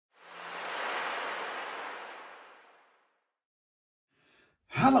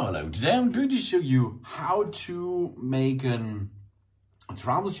Hello. Today I'm going to show you how to make a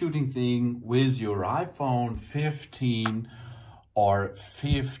troubleshooting thing with your iPhone 15 or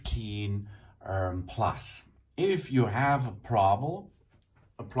 15 Plus. If you have a problem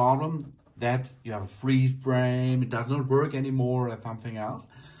that you have a freeze frame, it does not work anymore or something else,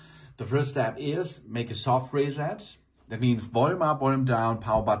 the first step is make a soft reset. That means volume up, volume down,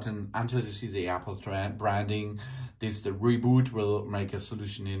 power button until you see the Apple branding. The reboot will make a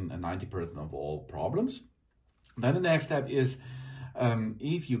solution in 90% of all problems. Then the next step is,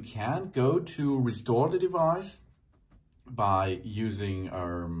 if you can, go to restore the device by using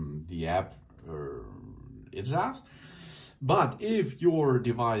the app itself. But if your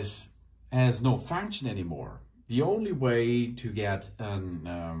device has no function anymore, the only way to get a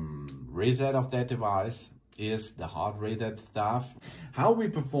reset of that device is the hard reset stuff. How we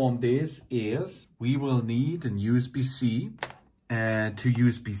perform this is we will need an USB-C to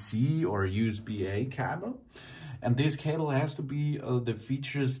USB-C or USB-A cable. And this cable has to be the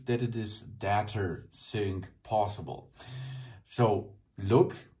features that it is data sync possible. So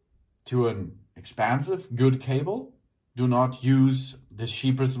look to an expensive, good cable. Do not use the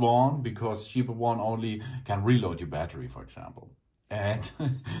cheapest one, because cheaper one only can reload your battery, for example. And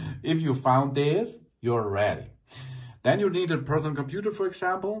if you found this, you're ready. Then you need a personal computer, for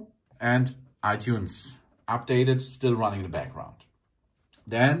example, and iTunes updated, still running in the background.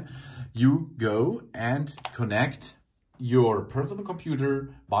 Then you go and connect your personal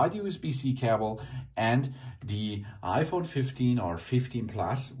computer by the USB-C cable and the iPhone 15 or 15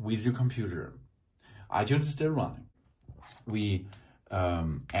 Plus with your computer. iTunes is still running. We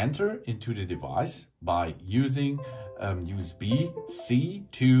enter into the device by using USB-C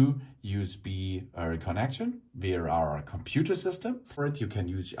to USB connection via our computer system. For it, you can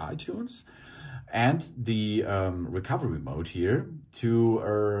use iTunes and the recovery mode here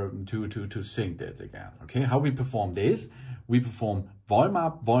to sync that again. Okay, how we perform this? We perform volume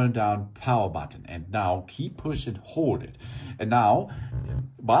up, volume down, power button, and now keep push and hold it. And now,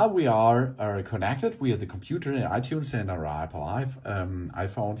 while we are connected with the computer, iTunes, and our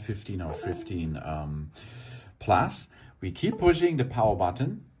iPhone 15 or 15 Plus, we keep pushing the power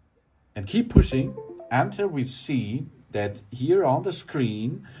button and keep pushing until we see that here on the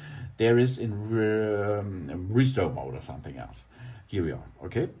screen there is in restore mode or something else. Here we are.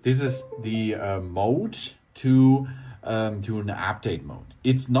 Okay, this is the mode to an update mode.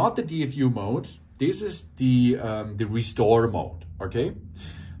 It's not the DFU mode. This is the restore mode. Okay,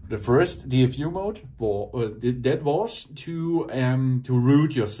 the first DFU mode that was to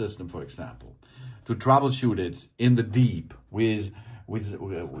root your system, for example, to troubleshoot it in the deep with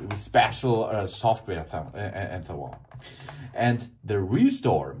special software and so on. And the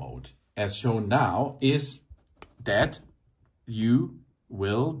restore mode, as shown now, is that you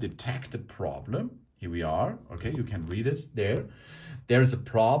will detect a problem. Here we are. Okay, you can read it there. There's a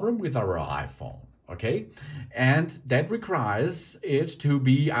problem with our iPhone. Okay, and that requires it to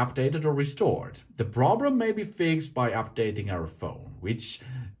be updated or restored. The problem may be fixed by updating our phone, which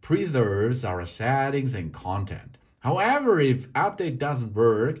preserves our settings and content. However, if update doesn't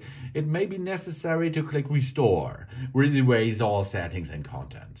work, it may be necessary to click restore, which erases all settings and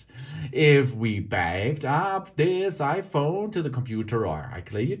content. If we backed up this iPhone to the computer or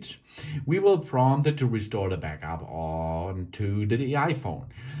iCloud, we will prompt it to restore the backup onto the iPhone.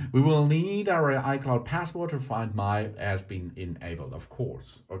 We will need our iCloud password to find my has been enabled, of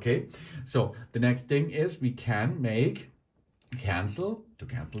course. Okay, so the next thing is we can make cancel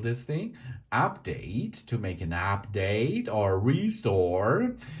this thing, update to make an update, or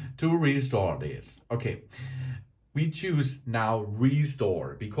restore to restore this. Okay, we choose now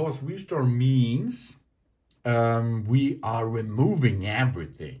restore, because restore means we are removing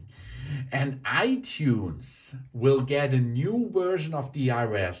everything, and iTunes will get a new version of the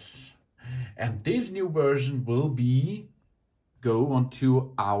iOS, and this new version will go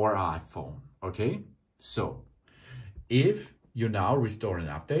onto our iPhone. Okay, so if you now restore an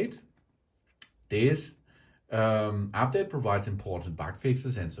update, this update provides important bug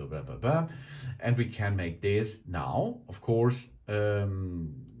fixes and so blah, blah, blah. And we can make this now, of course,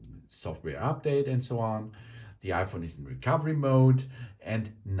 software update and so on. The iPhone is in recovery mode.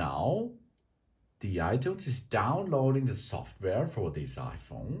 And now the iTunes is downloading the software for this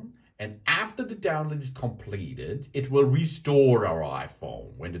iPhone. And after the download is completed, it will restore our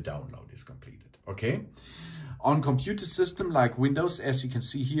iPhone when the download is completed. Okay? On computer system like Windows, as you can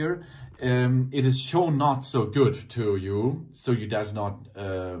see here, it is shown not so good to you, so you does not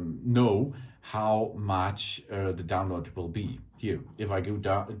know how much the download will be. Here, if I go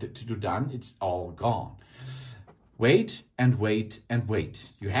down to do done, it's all gone. wait and wait and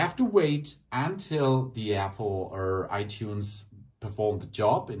wait. You have to wait until the Apple or iTunes perform the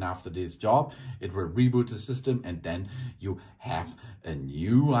job, and after this job it will reboot the system, and then you have a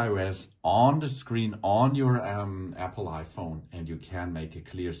new iOS on the screen on your Apple iPhone, and you can make a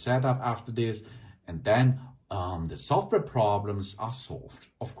clear setup after this, and then the software problems are solved,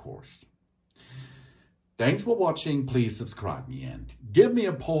 of course. Thanks for watching. Please subscribe me and give me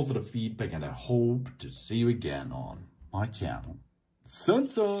a positive feedback, and I hope to see you again on my channel. Soon.